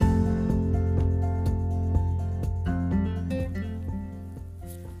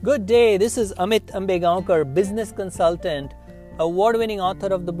Good day, this is Amit Ambegaonkar, business consultant, award-winning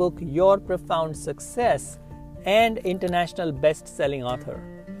author of the book Your Profound Success and international best-selling author.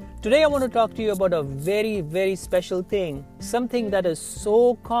 Today I want to talk to you about a very, very special thing, something that is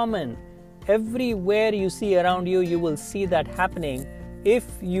so common. Everywhere you see around you, you will see that happening if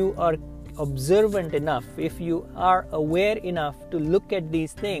you are observant enough, if you are aware enough to look at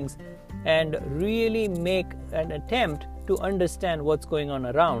these things and really make an attempt to understand what's going on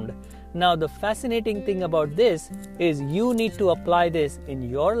around. Now, the fascinating thing about this is you need to apply this in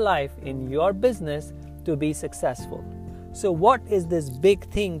your life, in your business to be successful. So what is this big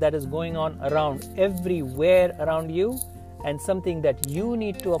thing that is going on around everywhere around you and something that you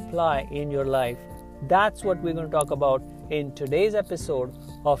need to apply in your life? That's what we're going to talk about in today's episode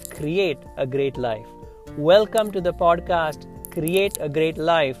of Create a Great Life. Welcome to the podcast Create a Great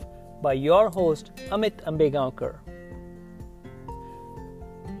Life by your host Amit Ambegaonkar.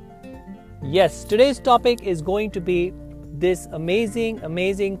 Yes, today's topic is going to be this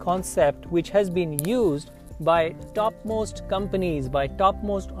amazing concept which has been used by topmost companies, by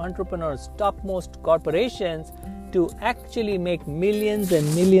topmost entrepreneurs, topmost corporations to actually make millions and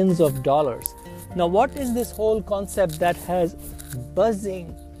millions of dollars. Now, what is this whole concept that has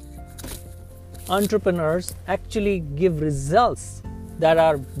buzzing entrepreneurs actually give results that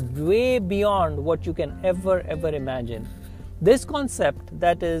are way beyond what you can ever imagine? This concept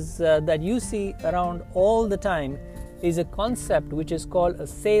that you see around all the time is a concept which is called a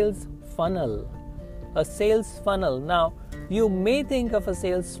sales funnel. A sales funnel. Now, you may think of a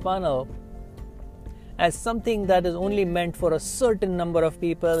sales funnel as something that is only meant for a certain number of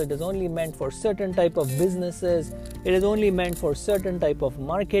people. It is only meant for certain type of businesses. It is only meant for certain type of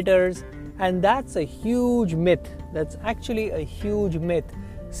marketers. And that's a huge myth. That's actually a huge myth.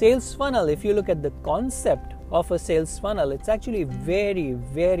 Sales funnel, if you look at the concept of a sales funnel, it's actually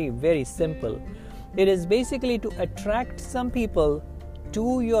very simple. It is basically to attract some people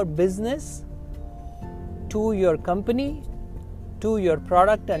to your business, to your company, to your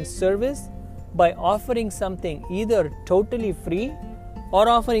product and service by offering something either totally free or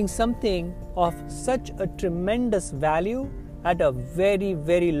offering something of such a tremendous value at a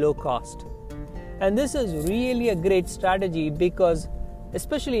very low cost. And this is really a great strategy because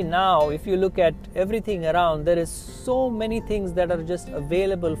especially now, if you look at everything around, there is so many things that are just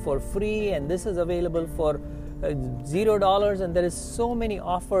available for free, and this is available for $0, and there is so many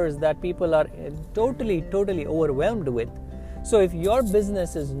offers that people are totally overwhelmed with. So if your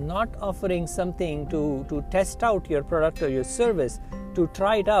business is not offering something to test out your product or your service, to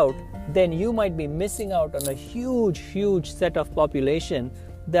try it out, then you might be missing out on a huge set of population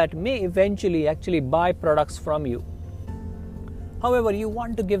that may eventually actually buy products from you. However, you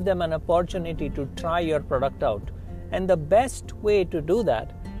want to give them an opportunity to try your product out. And the best way to do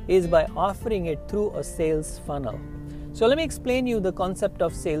that is by offering it through a sales funnel. So let me explain you the concept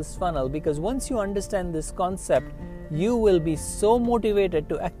of sales funnel, because once you understand this concept, you will be so motivated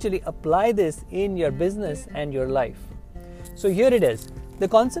to actually apply this in your business and your life. So here it is. The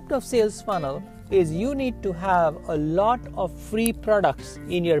concept of sales funnel is you need to have a lot of free products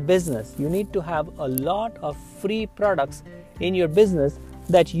in your business. You need to have a lot of free products in your business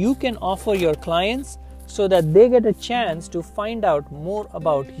that you can offer your clients so that they get a chance to find out more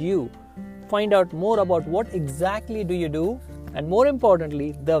about you, find out more about what exactly do you do, and more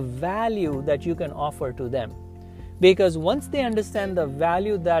importantly, the value that you can offer to them. Because once they understand the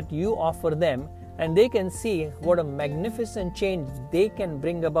value that you offer them and they can see what a magnificent change they can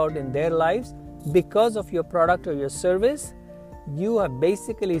bring about in their lives because of your product or your service, you have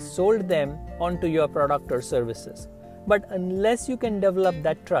basically sold them onto your product or services. But unless you can develop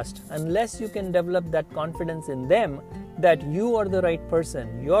that trust, unless you can develop that confidence in them that you are the right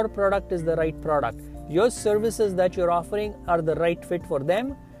person, your product is the right product, your services that you're offering are the right fit for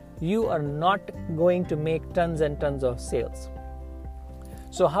them, you are not going to make tons and tons of sales.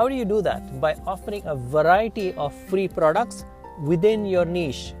 So how do you do that? By offering a variety of free products within your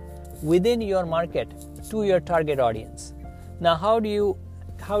niche, within your market, to your target audience. Now, how do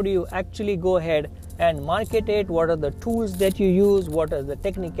you actually go ahead and market it? What are the tools that you use? What are the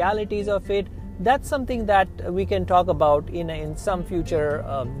technicalities of it? That's something that we can talk about in some future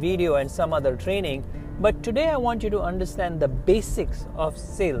video and some other training. But today I want you to understand the basics of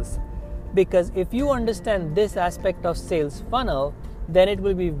sales, because if you understand this aspect of sales funnel, then it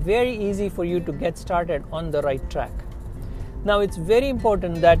will be very easy for you to get started on the right track. Now, it's very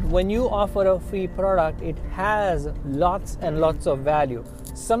important that when you offer a free product, it has lots and lots of value.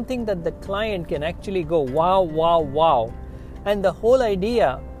 Something that the client can actually go, wow. And the whole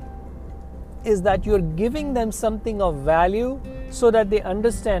idea is that you're giving them something of value so that they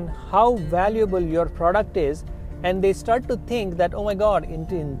understand how valuable your product is, and they start to think that, oh my God,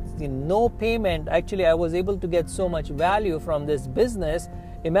 in no payment, actually I was able to get so much value from this business.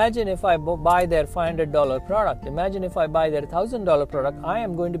 Imagine if I buy their $500 product. Imagine if I buy their $1,000 product. I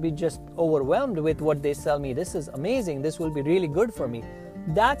am going to be just overwhelmed with what they sell me. This is amazing. This will be really good for me.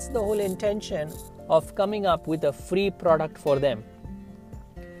 That's the whole intention of coming up with a free product for them.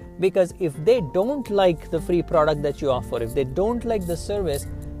 Because if they don't like the free product that you offer, if they don't like the service,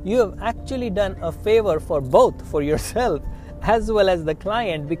 you have actually done a favor for both, for yourself as well as the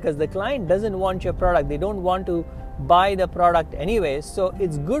client, because the client doesn't want your product. They don't want to buy the product anyway. So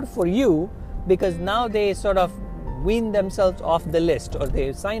it's good for you, because now they sort of wean themselves off the list, or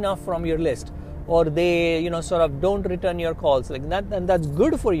they sign off from your list, or they sort of don't return your calls like that. And that's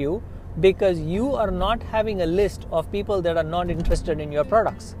good for you, because you are not having a list of people that are not interested in your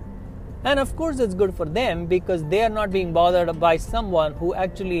products. And of course it's good for them, because they are not being bothered by someone who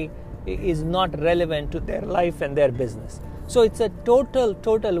actually is not relevant to their life and their business. So it's a total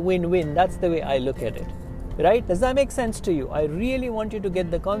win-win. That's the way I look at it. Right? Does that make sense to you? I really want you to get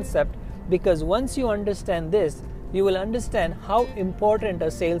the concept, because once you understand this, you will understand how important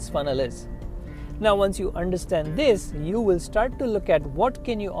a sales funnel is. Now, once you understand this, you will start to look at what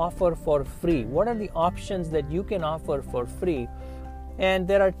can you offer for free. What are the options that you can offer for free? And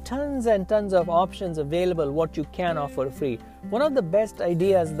there are tons and tons of options available what you can offer free. One of the best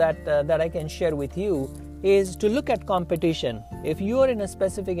ideas that I can share with you is to look at competition. If you are in a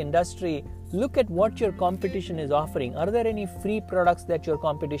specific industry, look at what your competition is offering. Are there any free products that your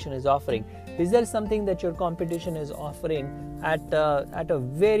competition is offering? Is there something that your competition is offering at a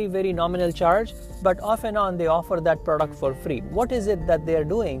very, very nominal charge, but off and on they offer that product for free? What is it that they are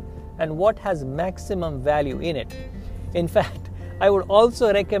doing, and what has maximum value in it? In fact, I would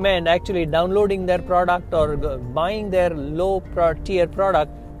also recommend actually downloading their product or buying their low tier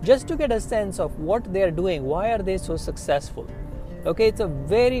product, just to get a sense of what they are doing. Why are they so successful? Okay, it's a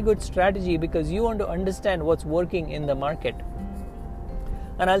very good strategy, because you want to understand what's working in the market.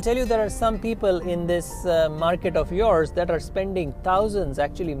 And I'll tell you, there are some people in this market of yours that are spending thousands,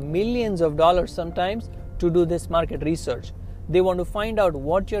 actually millions of dollars sometimes, to do this market research. They want to find out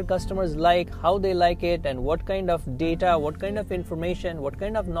what your customers like, how they like it, and what kind of data, what kind of information, what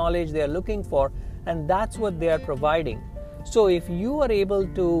kind of knowledge they are looking for, and that's what they are providing. So if you are able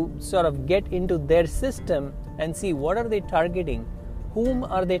to sort of get into their system and see what are they targeting, whom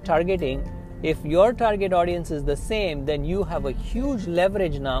are they targeting, if your target audience is the same, then you have a huge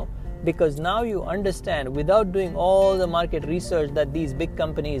leverage now, because now you understand, without doing all the market research that these big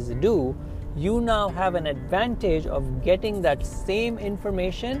companies do, you now have an advantage of getting that same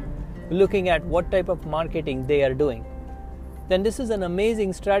information, looking at what type of marketing they are doing. Then this is an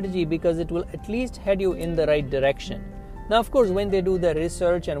amazing strategy, because it will at least head you in the right direction. Now, of course, when they do their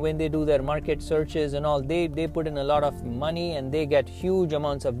research and when they do their market searches and all, they put in a lot of money and they get huge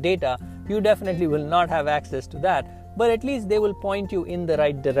amounts of data. You definitely will not have access to that, but at least they will point you in the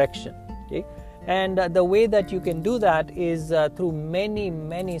right direction. Okay? And the way that you can do that is through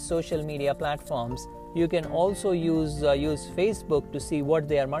many social media platforms. You can also use Facebook to see what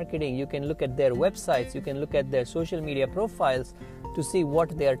they are marketing. You can look at their websites. You can look at their social media profiles to see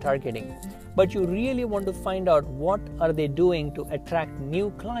what they are targeting. But you really want to find out what are they doing to attract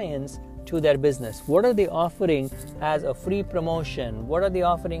new clients to their business. What are they offering as a free promotion? What are they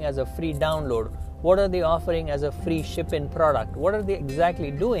offering as a free download? What are they offering as a free ship-in product? What are they exactly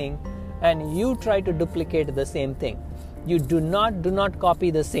doing? And you try to duplicate the same thing. You do not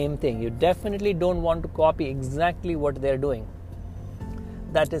copy the same thing. You definitely don't want to copy exactly what they're doing.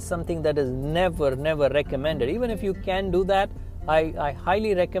 That is something that is never recommended. Even if you can do that, I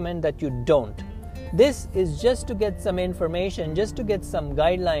highly recommend that you don't. This is just to get some information, just to get some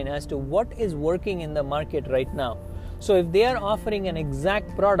guideline as to what is working in the market right now. So if they are offering an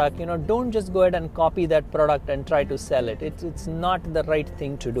exact product, don't just go ahead and copy that product and try to sell it. It's not the right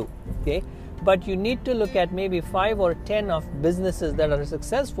thing to do. Okay? But you need to look at maybe 5 or 10 of businesses that are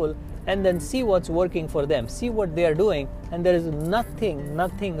successful, and then see what's working for them, see what they are doing, and there is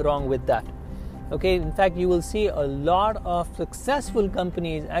nothing wrong with that. Okay, in fact, you will see a lot of successful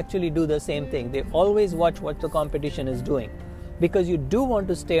companies actually do the same thing. They always watch what the competition is doing, because you do want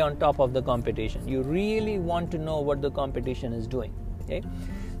to stay on top of the competition. You really want to know what the competition is doing. Okay,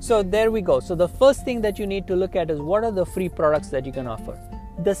 so there we go. So the first thing that you need to look at is what are the free products that you can offer.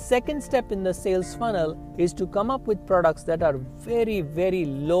 The second step in the sales funnel is to come up with products that are very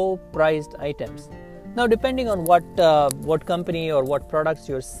low priced items. Now, depending on what company or what products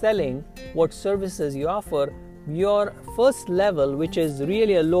you're selling, what services you offer, your first level, which is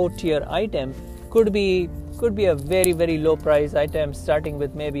really a low tier item, could be could be a very, very low price item starting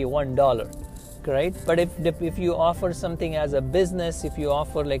with maybe $1, right? But if you offer something as a business, if you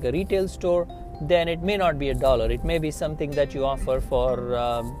offer like a retail store, then it may not be $1. It may be something that you offer for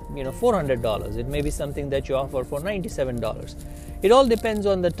 $400. It may be something that you offer for $97. It all depends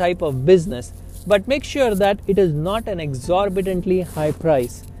on the type of business, but make sure that it is not an exorbitantly high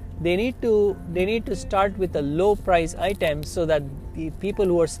price. They need to start with a low price item so that the people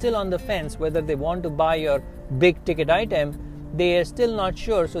who are still on the fence whether they want to buy your big ticket item, they are still not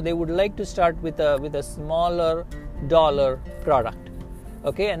sure, so they would like to start with a smaller dollar product.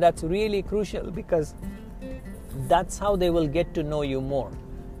 Okay, and that's really crucial because that's how they will get to know you more,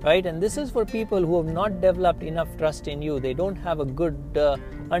 right? And this is for people who have not developed enough trust in you. They don't have a good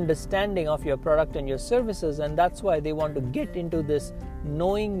understanding of your product and your services, and that's why they want to get into this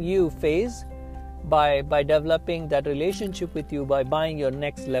knowing you phase by developing that relationship with you, by buying your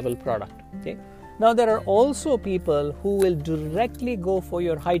next level product. Okay, now there are also people who will directly go for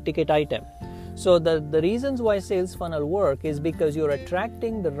your high ticket item. So the reasons why sales funnel work is because you're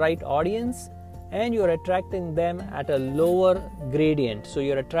attracting the right audience and you're attracting them at a lower gradient. So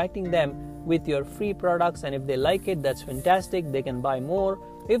you're attracting them with your free products, and if they like it, that's fantastic, they can buy more.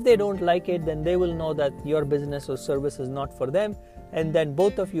 If they don't like it, then they will know that your business or service is not for them, and then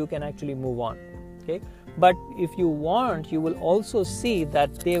both of you can actually move on. Okay, but if you want, you will also see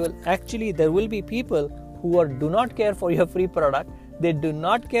that there will be people who do not care for your free product. They do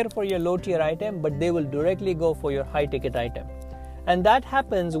not care for your low tier item, but they will directly go for your high ticket item. And that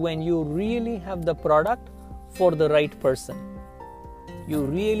happens when you really have the product for the right person. You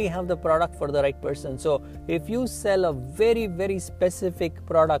really have the product for the right person. So if you sell a very, very specific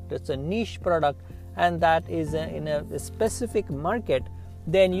product, it's a niche product, and that is in a specific market,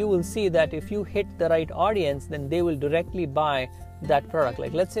 then you will see that if you hit the right audience, then they will directly buy that product.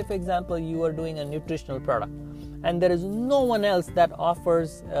 Like let's say, for example, you are doing a nutritional product and there is no one else that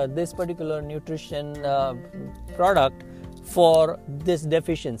offers this particular nutrition product for this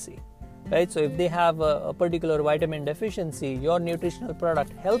deficiency, right? So if they have a particular vitamin deficiency, your nutritional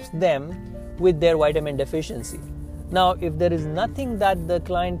product helps them with their vitamin deficiency. Now, if there is nothing that the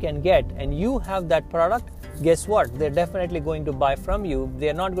client can get and you have that product, guess what? They're definitely going to buy from you.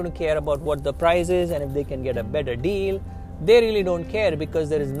 They're not going to care about what the price is and if they can get a better deal. They really don't care because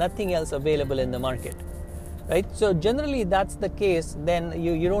there is nothing else available in the market, right? So generally that's the case. Then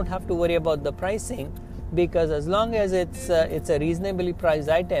you don't have to worry about the pricing, because as long as it's a reasonably priced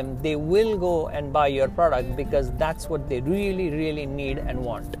item, they will go and buy your product because that's what they really, really need and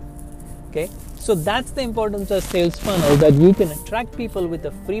want. Okay, so that's the importance of sales funnel, that you can attract people with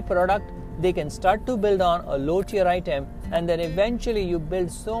a free product. They can start to build on a low tier item, and then eventually you build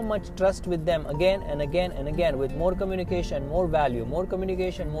so much trust with them again and again and again with more communication, more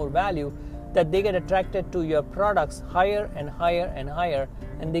value, that they get attracted to your products higher and higher and higher,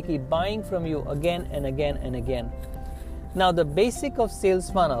 and they keep buying from you again and again and again. Now the basic of sales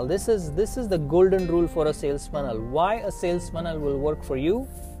funnel, this is the golden rule for a sales funnel. Why a sales funnel will work for you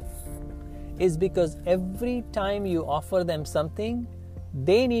is because every time you offer them something,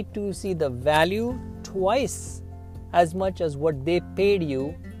 they need to see the value twice as much as what they paid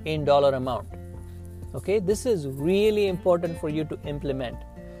you in dollar amount. Okay, this is really important for you to implement.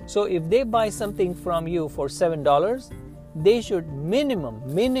 So if they buy something from you for $7, they should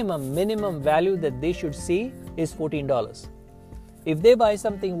minimum value that they should see is $14. If they buy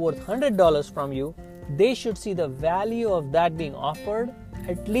something worth $100 from you, they should see the value of that being offered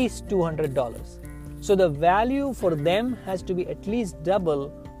at least $200. So the value for them has to be at least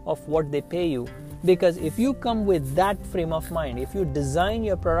double of what they pay you, because if you come with that frame of mind, if you design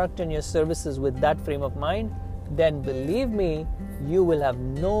your product and your services with that frame of mind, then believe me, you will have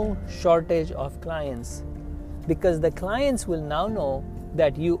no shortage of clients, because the clients will now know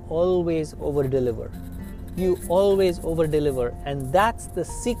that you always over-deliver. You always over-deliver, and that's the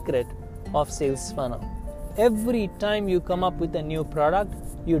secret of sales funnel. Every time you come up with a new product,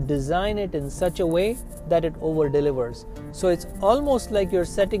 you design it in such a way that it over-delivers. So it's almost like you're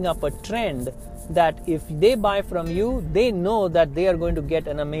setting up a trend that if they buy from you, they know that they are going to get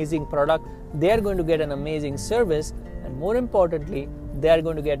an amazing product, they are going to get an amazing service, and more importantly, they are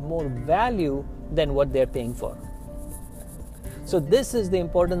going to get more value than what they're paying for. So this is the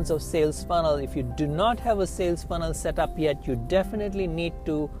importance of sales funnel. If you do not have a sales funnel set up yet, you definitely need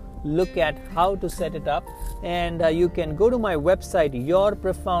to look at how to set it up, and you can go to my website, Your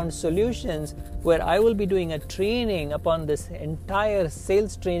Profound Solutions, where I will be doing a training upon this entire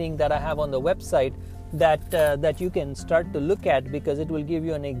sales training that I have on the website that you can start to look at, because it will give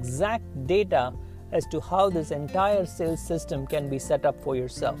you an exact data as to how this entire sales system can be set up for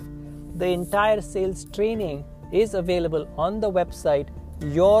yourself. The entire sales training is available on the website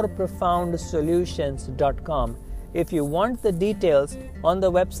yourprofoundsolutions.com. If you want the details on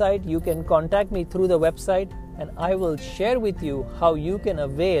the website, you can contact me through the website and I will share with you how you can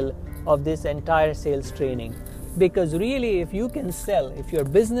avail of this entire sales training. Because really, if you can sell, if your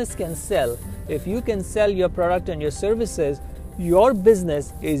business can sell, if you can sell your product and your services, your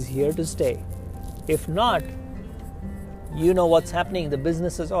business is here to stay. If not, you know what's happening. The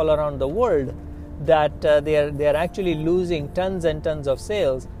businesses all around the world that they are actually losing tons and tons of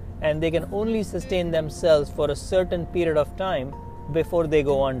sales, and they can only sustain themselves for a certain period of time before they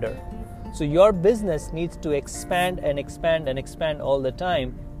go under. So your business needs to expand and expand and expand all the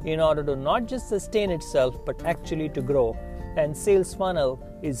time in order to not just sustain itself but actually to grow. And sales funnel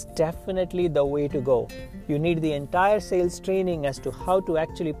is definitely the way to go. You need the entire sales training as to how to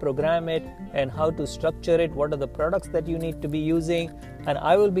actually program it and how to structure it, what are the products that you need to be using, and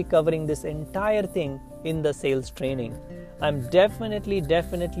I will be covering this entire thing in the sales training. I'm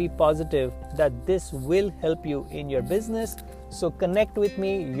definitely positive that this will help you in your business. So connect with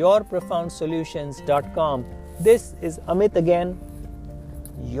me, yourprofoundsolutions.com. This is Amit again,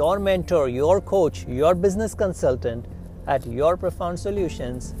 your mentor, your coach, your business consultant at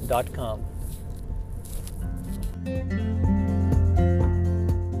yourprofoundsolutions.com.